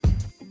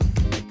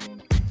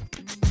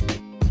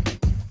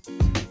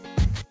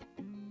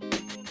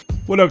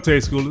What up, Tay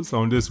Schoolers?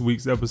 On this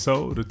week's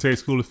episode of the Tay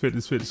Schooler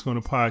Fitness Corner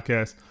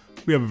podcast,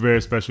 we have a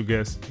very special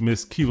guest,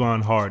 Miss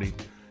Kevon Hardy.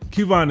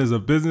 Kevon is a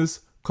business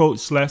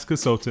coach /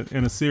 consultant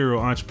and a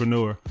serial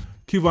entrepreneur.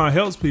 Kevon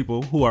helps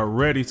people who are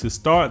ready to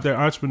start their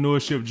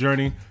entrepreneurship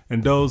journey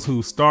and those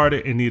who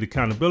started and need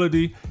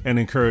accountability and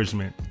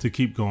encouragement to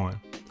keep going.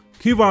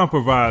 Kevon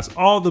provides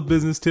all the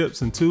business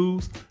tips and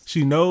tools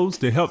she knows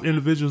to help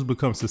individuals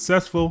become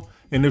successful,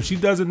 and if she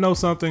doesn't know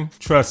something,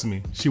 trust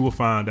me, she will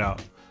find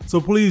out. So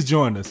please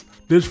join us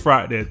this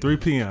Friday at 3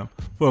 p.m.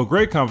 for a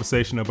great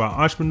conversation about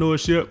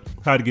entrepreneurship,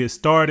 how to get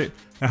started,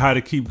 and how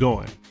to keep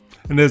going.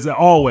 And as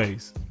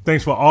always,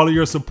 thanks for all of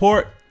your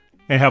support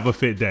and have a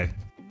fit day.